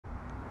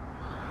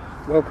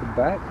Welcome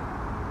back.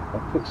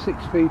 I've put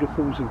 6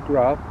 feederfuls of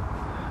grub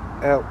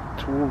out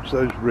towards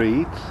those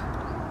reeds.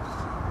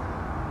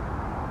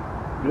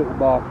 The little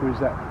marker is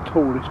that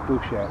tallest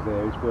bush out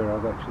there is where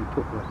I've actually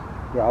put the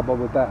grub.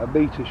 I'm about 1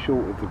 metre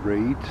short of the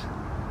reeds.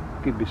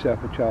 Give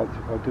myself a chance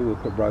if I do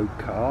hook a road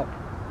carp.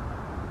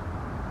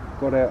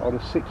 Got out on a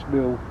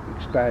 6mm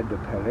expander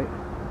pellet.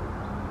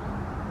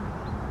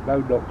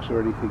 No knocks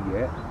or anything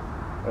yet.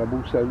 And I'm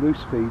also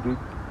loose feeding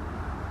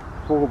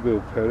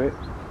 4mm pellet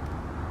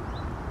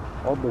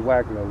on the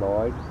waggler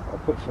line. I'll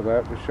put some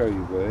out to show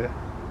you where.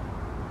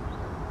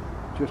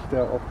 Just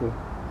out off the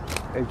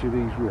edge of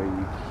these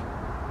reeds.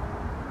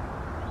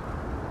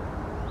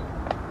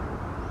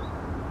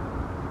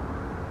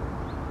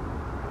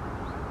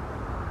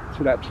 It's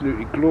an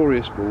absolutely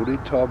glorious morning.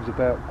 Time's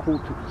about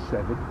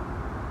 6:45.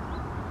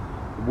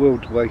 The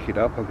world's waking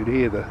up. I can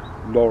hear the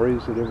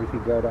lorries and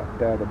everything going up and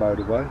down the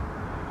motorway.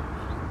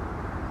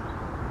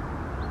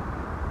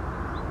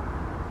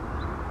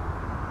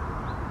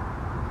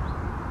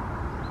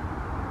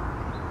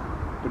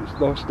 But it's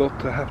nice not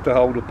to have to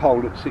hold a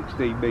pole at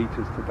 16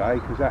 metres today,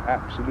 because that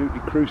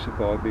absolutely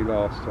crucified me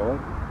last time.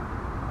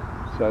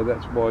 So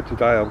that's why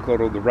today I've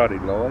got on the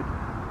running line.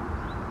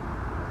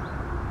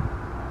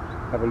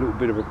 Have a little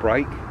bit of a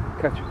break,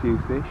 catch a few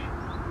fish.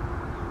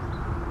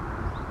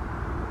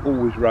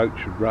 Always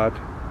roach and rudd,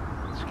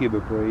 skimmer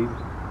bream.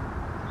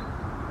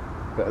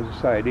 But as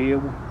I say, an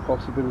eel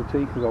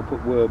possibility, because I'll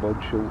put worm on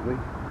shortly.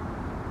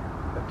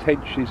 A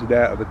tench isn't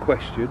out of the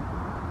question.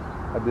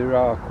 And there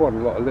are quite a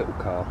lot of little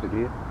carp in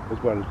here,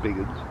 as well as big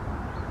ones.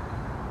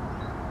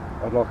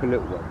 I'd like a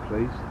little one,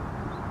 please.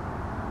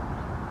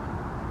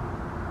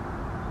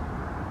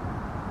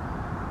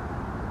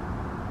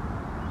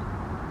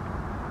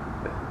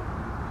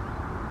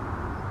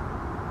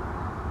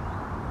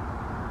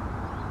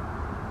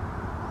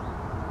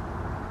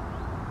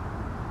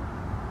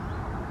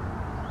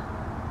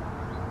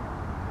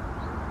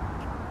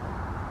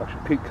 I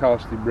should keep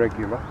casting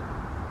regular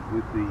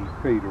with the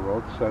feeder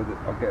rod so that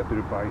I get a bit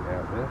of bait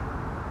out there.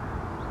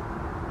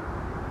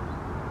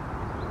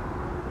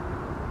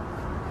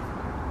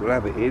 We'll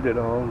have it in and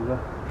I'll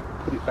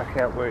put it back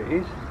out where it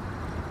is.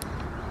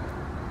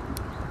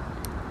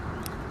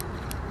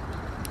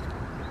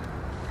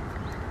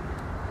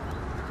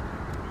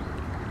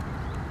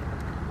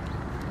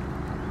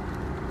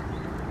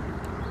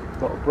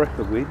 Not a breath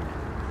of wind.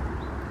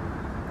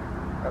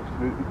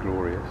 Absolutely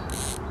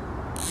glorious.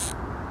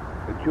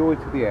 A joy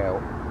to be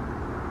out.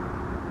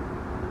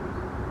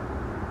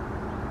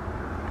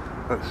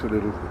 That's a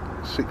little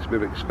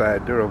 6mm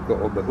expander I've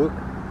got on the hook.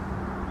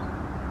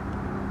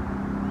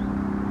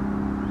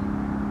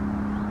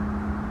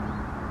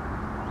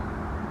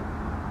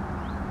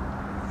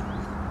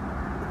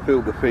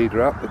 Fill the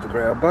feeder up with the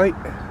ground bait.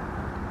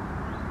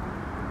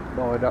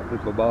 Line up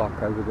with my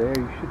mark over there,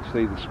 you should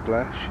see the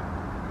splash.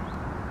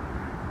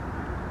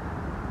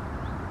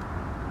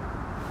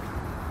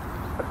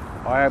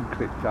 I am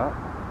clipped up.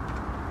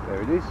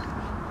 There it is.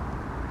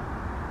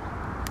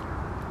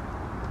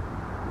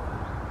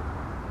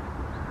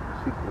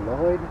 Sink the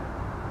line.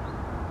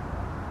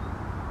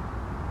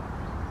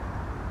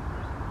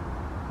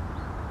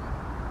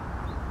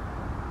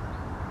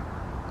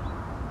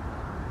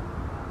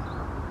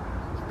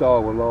 This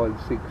Darwin line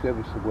sinks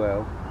ever so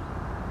well.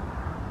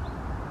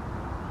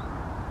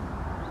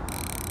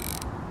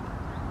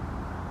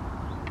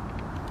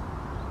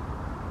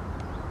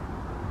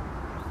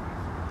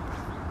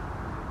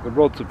 The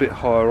rod's a bit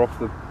higher off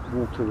the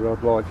water than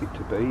I'd like it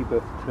to be,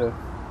 but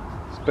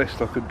it's the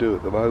best I can do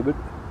at the moment.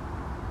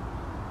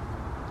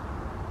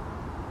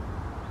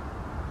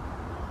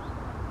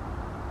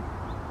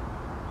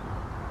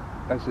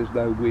 As there's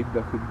no wind,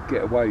 I can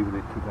get away with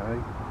it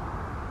today.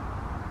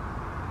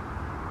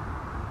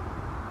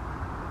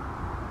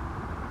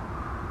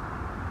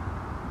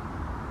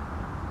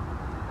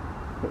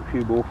 Put a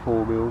few more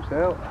 4mm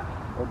out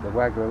on the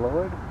waggler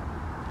line.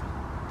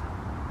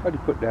 Only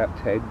putting out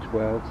 10,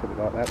 12, something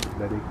like that, not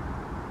many.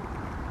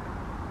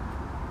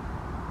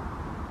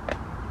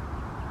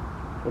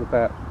 Got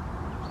about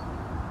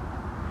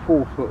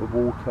 4 foot of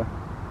water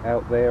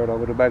out there, and I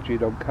would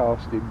imagine I'm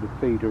casting the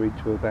feeder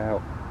into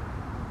about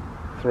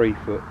 3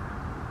 foot.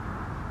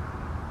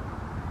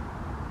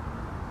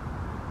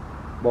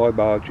 My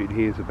margin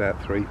here is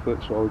about 3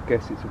 foot, so I would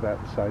guess it's about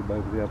the same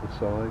over the other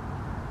side.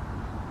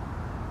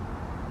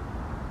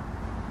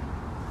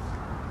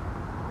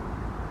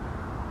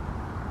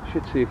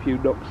 Should see a few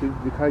knocks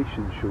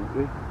indications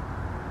shortly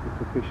if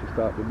the fish are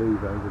starting to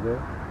move over there.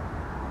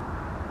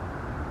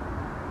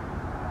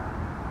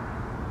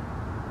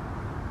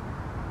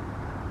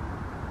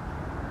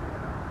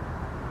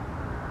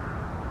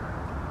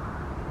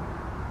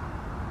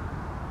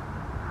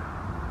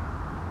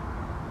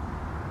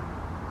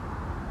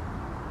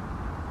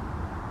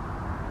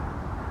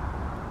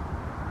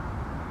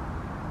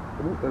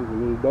 Oh, there's a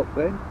little knock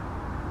then.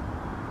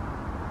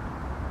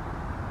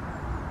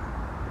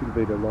 Could have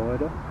been a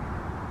liner.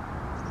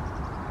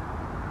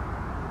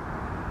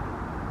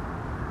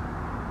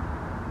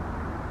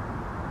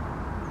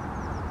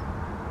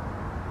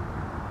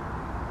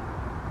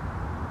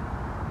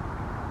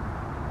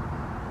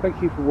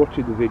 thank you for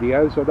watching the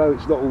videos. I know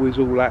it's not always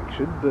all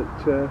action, but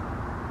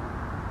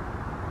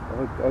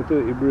I do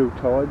it in real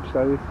time,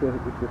 so if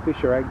the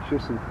fish are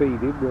anxious and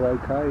feeding, we're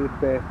okay.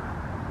 If they're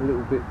a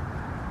little bit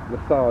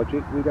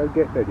lethargic, we don't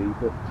get many.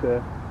 But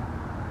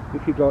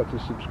if you'd like to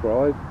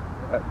subscribe,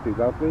 that'd be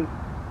lovely.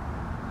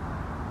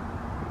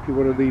 If you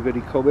want to leave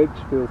any comments,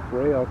 feel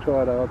free. I'll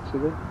try and answer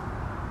them.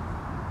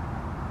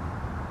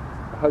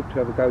 I hope to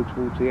have a go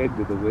towards the end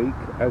of the week,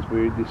 as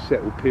we're in this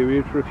settled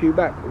period, for a few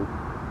mackerel.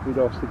 It'd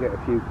be nice to get a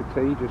few for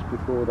tea just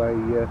before they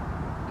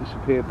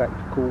disappear back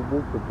to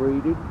Cornwall for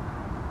breeding.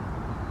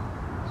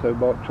 So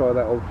might try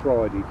that on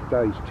Friday.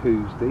 Today's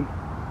Tuesday.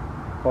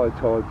 High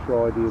tide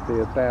Friday will be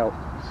about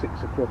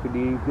 6 o'clock in the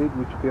evening,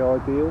 which would be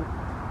ideal.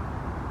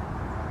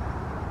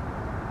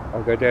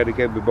 I'll go down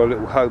again with my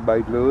little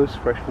homemade lures,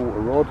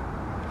 freshwater rod,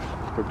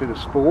 for a bit of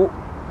sport.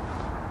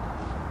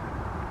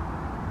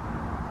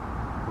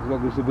 As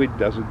long as the wind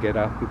doesn't get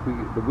up.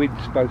 The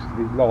wind's supposed to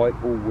be light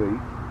all week,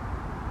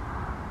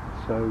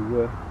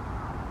 so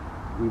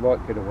we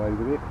might get away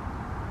with it.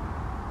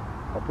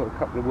 I'll put a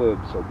couple of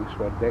worms on this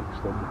one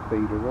next, on the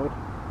feeder rod.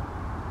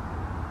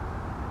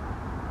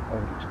 I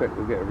would expect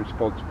we'll get a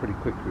response pretty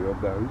quickly on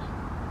those.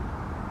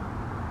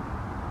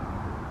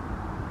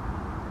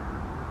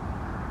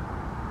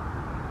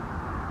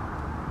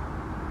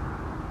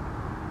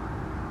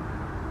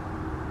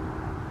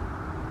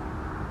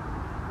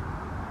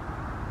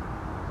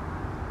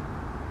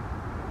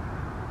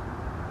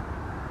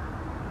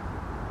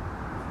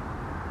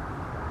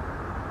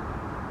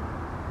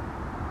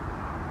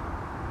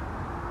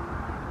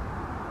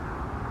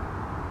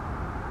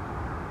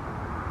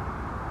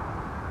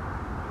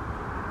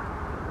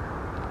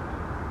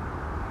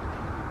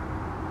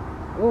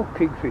 Oh,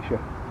 kingfisher,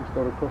 just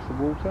gone across the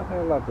water.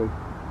 How lovely.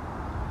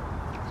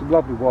 Some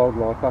lovely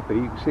wildlife up here.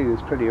 You can see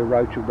there's plenty of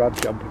roach and rudd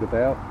jumping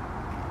about.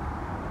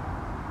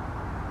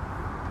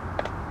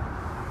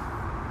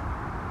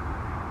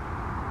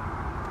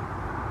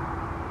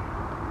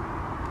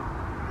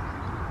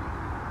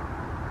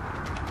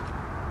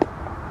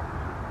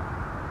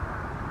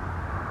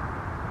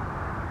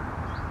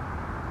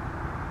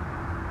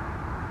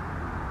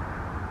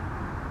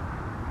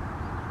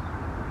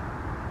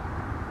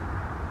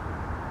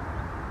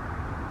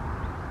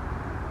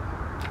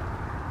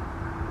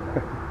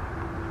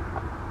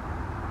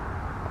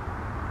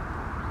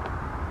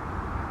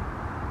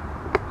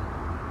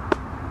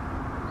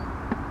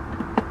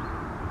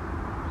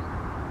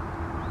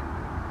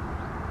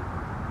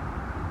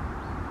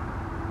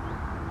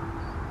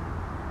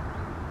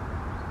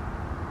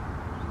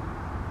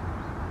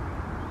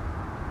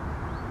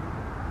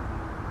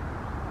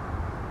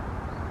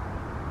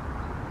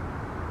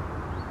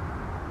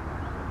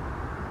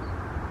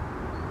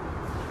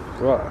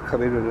 Right, I'll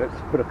come in and let's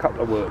put a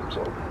couple of worms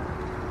on.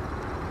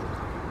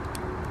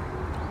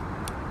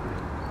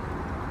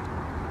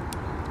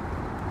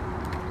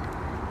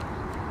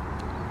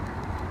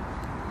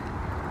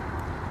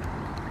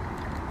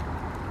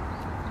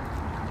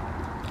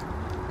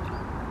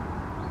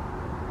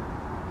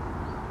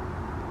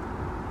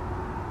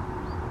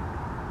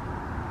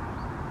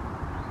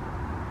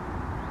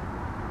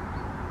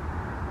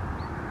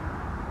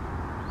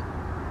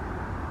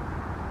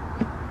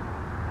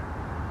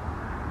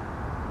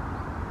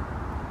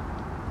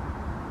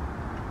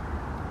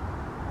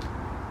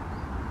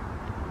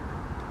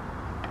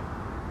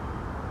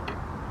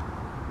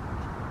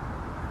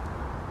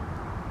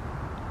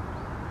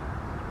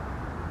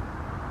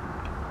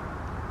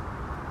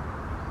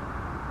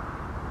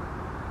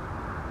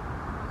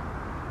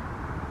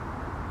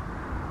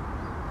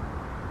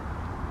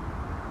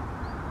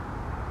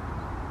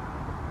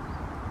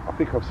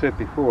 I think I've said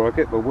before, I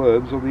get my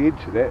worms on the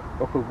internet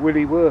off of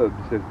Willy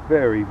Worms. They're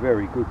very,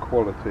 very good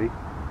quality.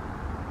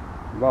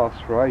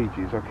 Last for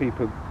ages. I keep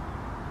them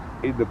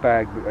in the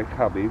bag that they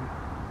come in,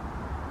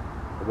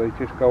 and they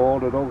just go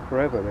on and on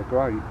forever. They're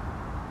great.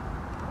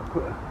 I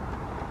put a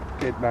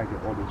dead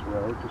maggot on as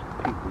well, just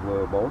to keep the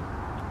worm on.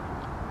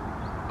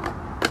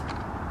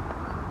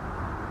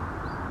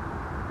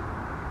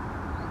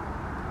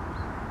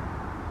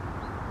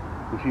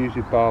 If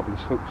using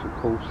barbless hooks, of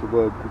course, the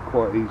worm could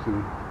quite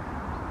easily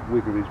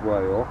wiggle his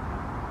way off,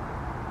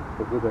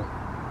 but with a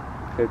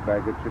dead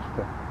maggot just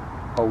to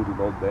hold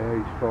him on there,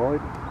 he's fine.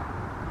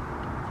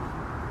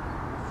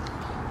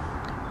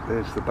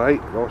 There's the bait,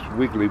 nice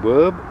wiggly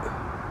worm.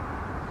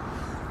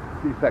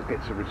 See if that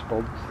gets a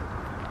response.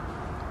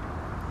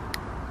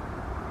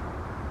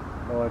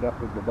 Line up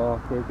with the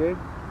marker again.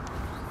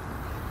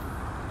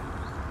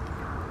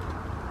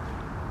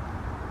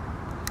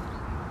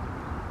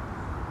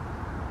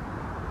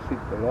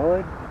 Sink the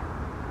line.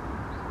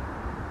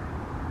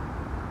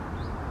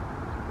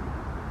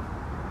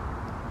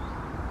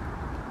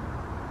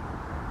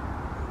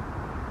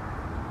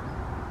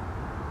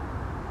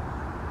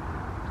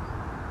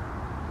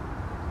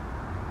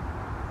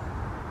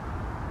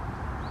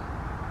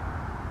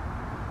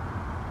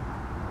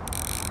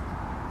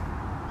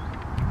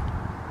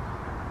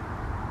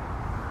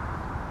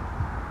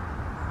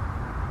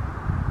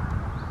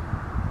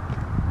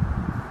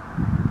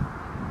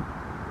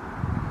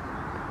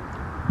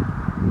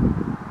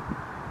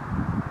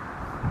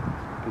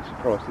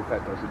 surprised if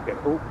that doesn't get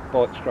hooked.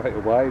 Bite straight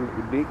away,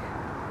 little nick.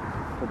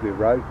 Probably a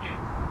roach.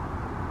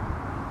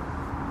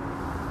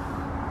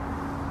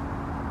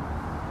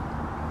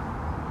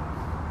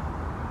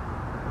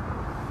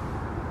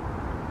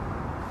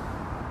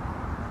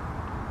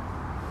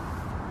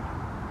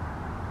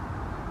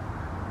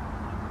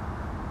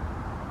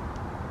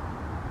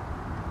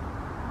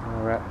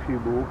 Alright, a few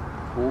more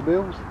 4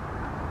 mils.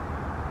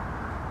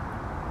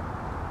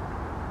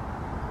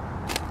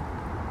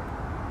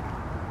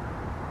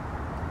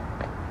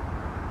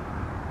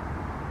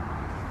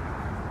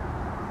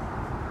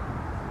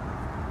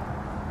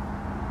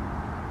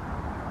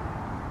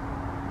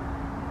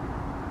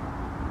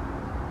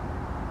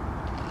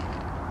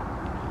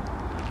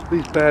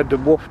 These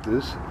Bandon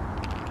wafters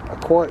are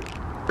quite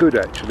good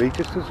actually,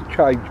 just as a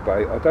change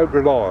bait. I don't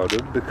rely on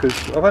them because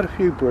I've had a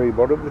few bream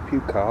on them, a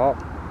few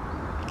carp,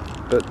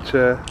 but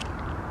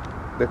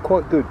they're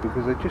quite good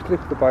because they just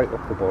lift the bait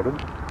off the bottom.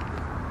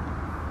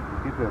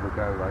 Give them a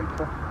go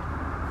later.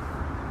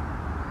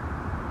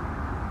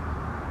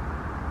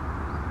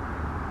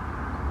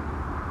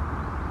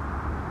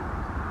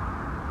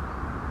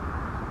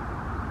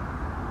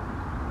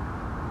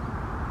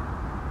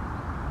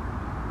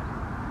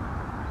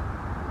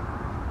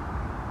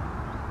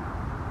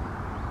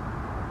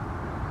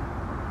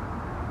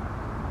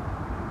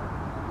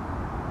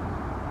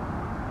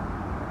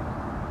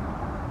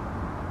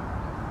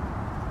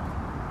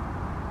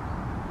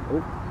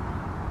 Oh,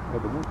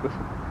 that's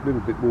a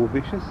little bit more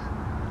vicious.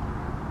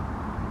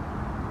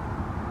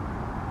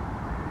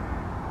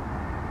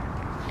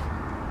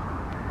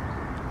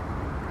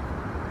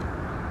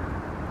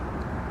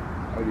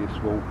 Only a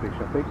small fish,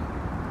 I think.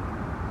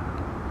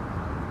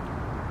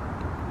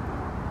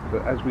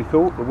 But as we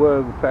thought, the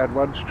worm found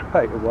one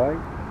straight away.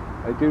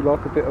 They do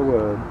like a bit of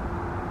worm.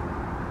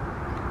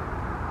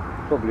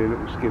 Probably a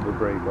little skimmer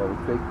bream, I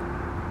would think.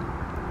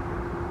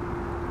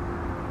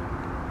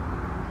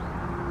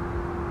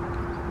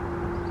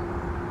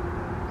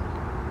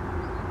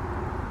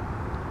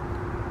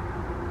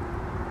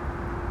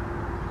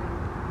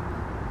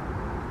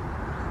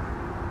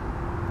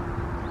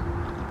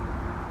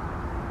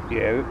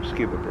 Yeah,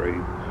 skimmer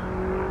bream.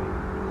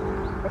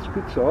 That's a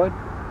good sign.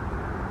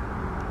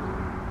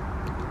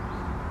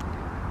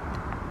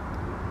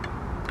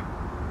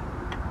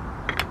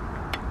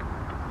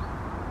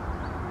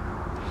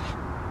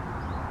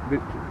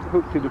 It's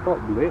hooked in the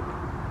bottom lip.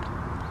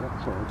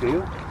 That's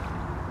ideal.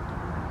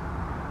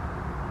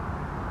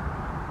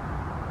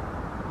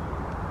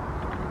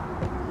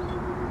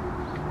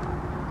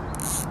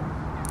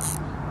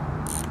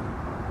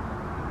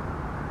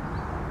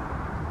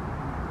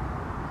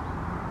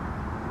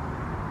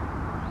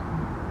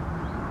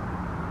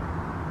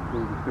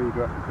 Pull the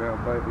feeder up the ground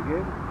bait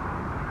again.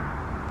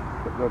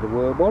 Put another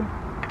worm on.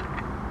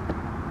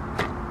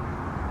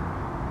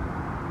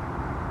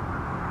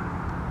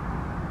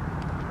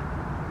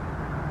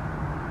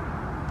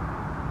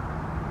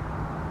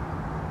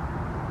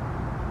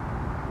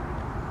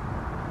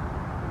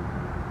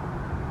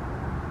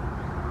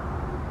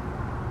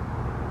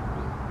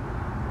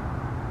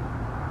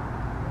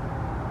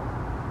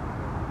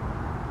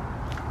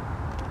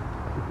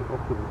 Keep it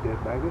off with a dead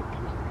maggot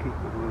just to keep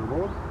the worm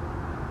on.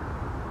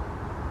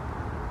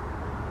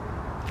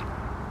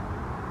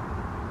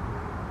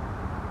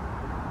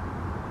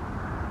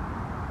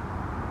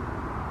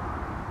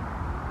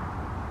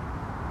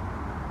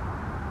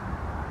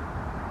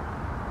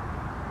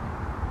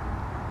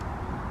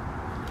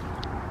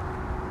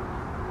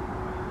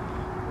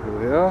 There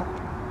we are,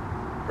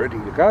 ready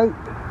to go.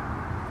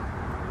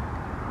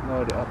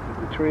 Line it up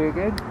with the tree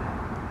again.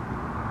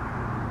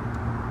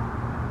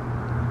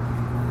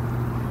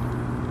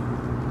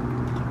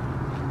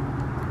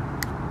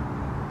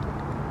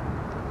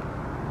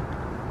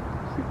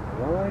 Stick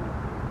the line.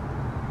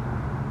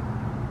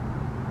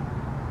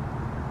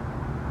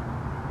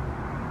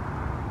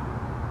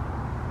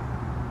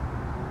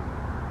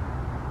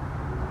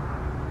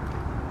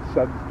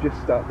 Sun's just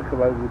starting to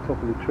come over the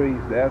top of the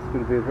trees now. It's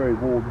going to be a very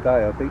warm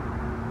day, I think.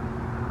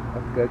 I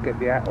have to go get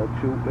the hat on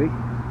shortly.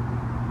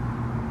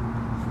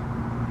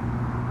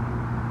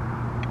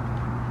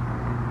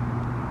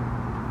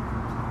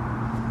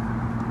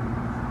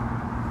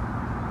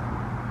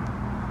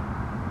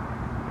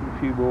 Get a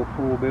few more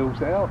 4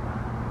 mils out.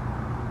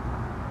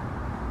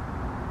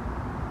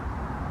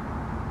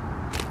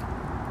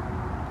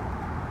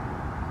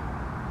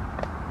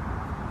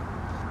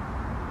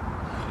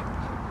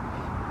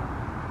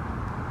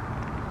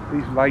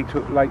 These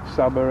late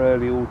summer,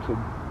 early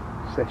autumn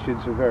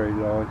sessions are very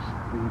nice.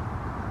 You've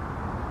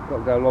got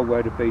to go a long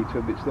way to beat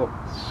them. It's not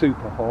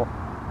super hot.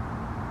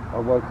 I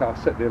woke up,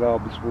 set the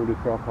alarm this morning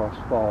for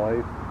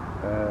 5:30,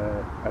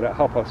 and at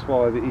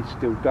 5:30 it is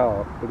still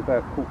dark, but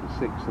about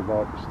 5:45 the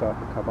light will start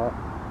to come up.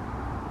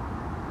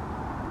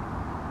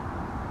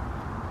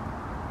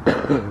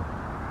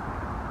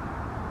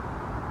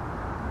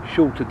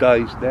 Shorter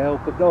days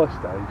now, but nice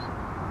days.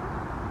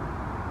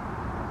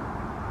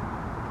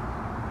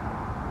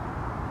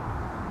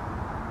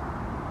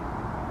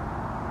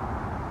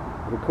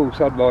 And of course,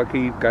 unlike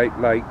Eavegate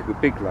Lake, the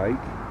big lake,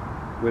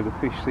 where the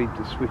fish seem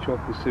to switch off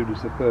as soon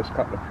as the first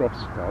couple of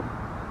frosts come.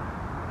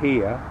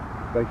 Here,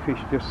 they fish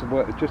just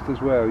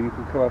as well. You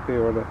can come up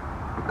here on the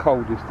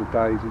coldest of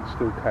days and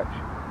still catch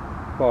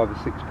 5 or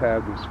 6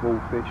 pounds of small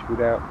fish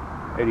without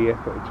any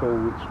effort at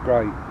all. It's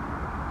great.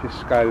 Just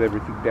scale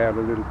everything down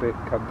a little bit,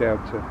 come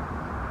down to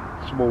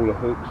smaller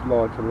hooks,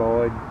 line to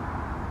line,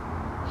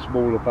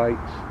 smaller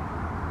baits,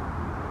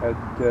 and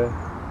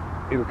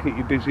it'll keep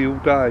you busy all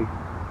day.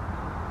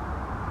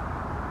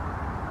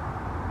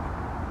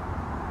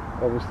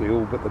 Obviously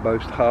all but the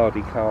most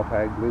hardy carp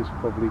anglers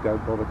probably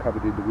don't bother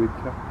coming in the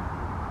winter.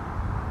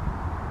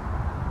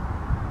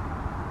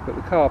 But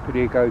the carp in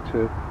here go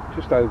to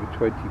just over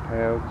 20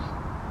 pounds.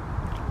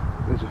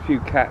 There's a few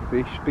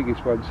catfish,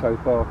 biggest one so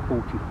far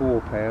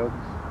 44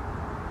 pounds.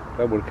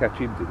 Don't want to catch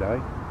him today.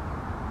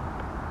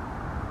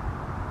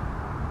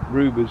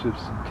 Rumours of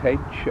some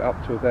tench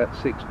up to about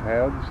 6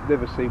 pounds.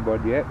 Never seen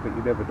one yet, but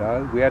you never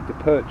know. We had the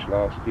perch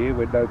last year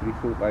when nobody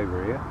thought they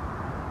were here.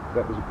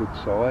 That was a good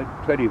sign.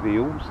 Plenty of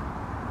eels,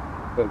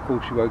 but of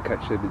course you won't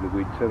catch them in the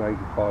winter. They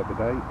can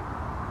hibernate.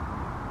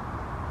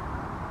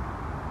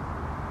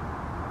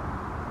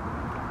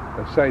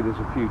 They say there's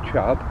a few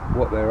chub.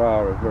 What there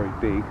are very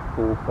big,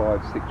 4,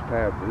 5, 6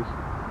 pounders.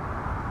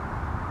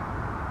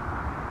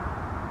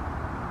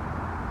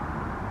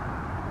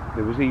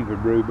 There was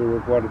even rumour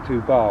of 1 or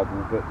 2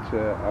 barbel, but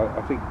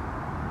I think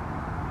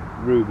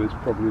rumour's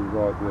probably the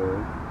right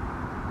word.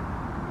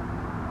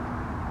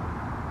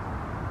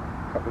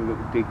 A couple of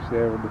little digs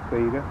there on the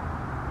feeder.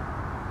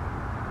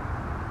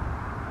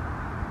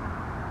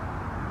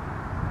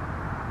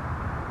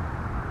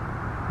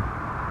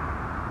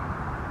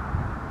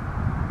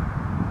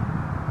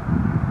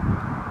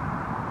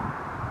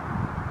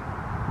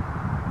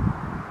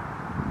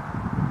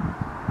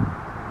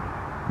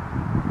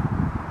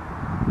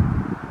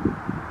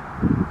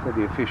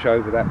 Plenty of fish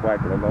over that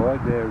waggler line.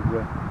 They're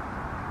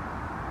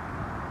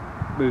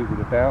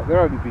moving about. They'll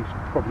only be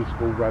probably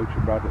small roach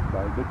and rudd at the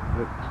moment,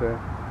 but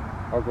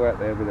I'll go out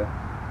there with a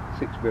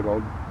 6mm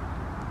on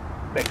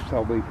next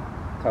time we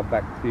come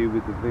back to you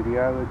with the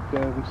video,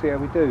 and we'll see how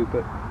we do.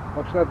 But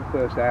I'll just have the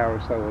first hour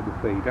or so on the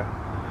feeder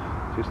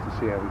just to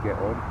see how we get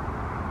on.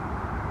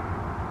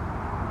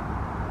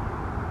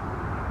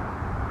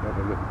 Have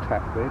a little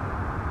tap then.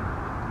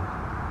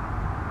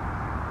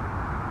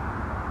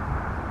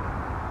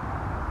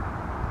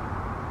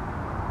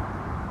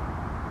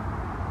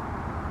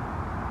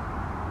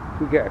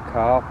 If we get a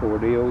carp or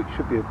an eel, it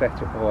should be a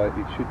better bite.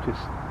 It should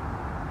just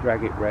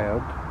drag it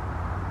round.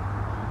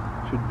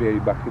 Shouldn't be any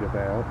mucking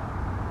about.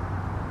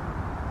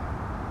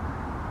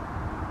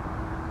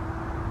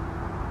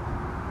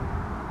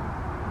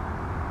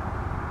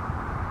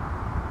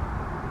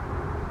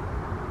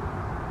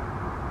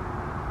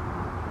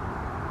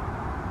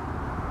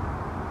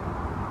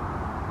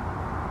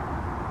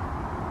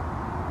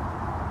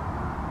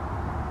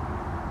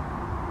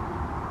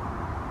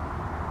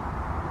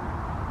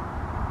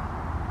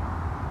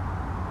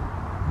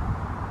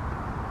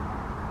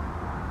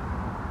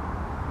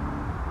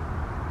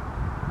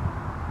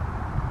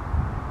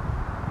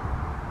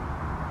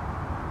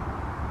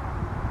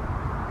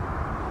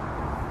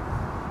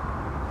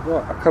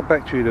 Right, I'll come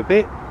back to you in a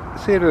bit.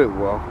 See you in a little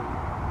while.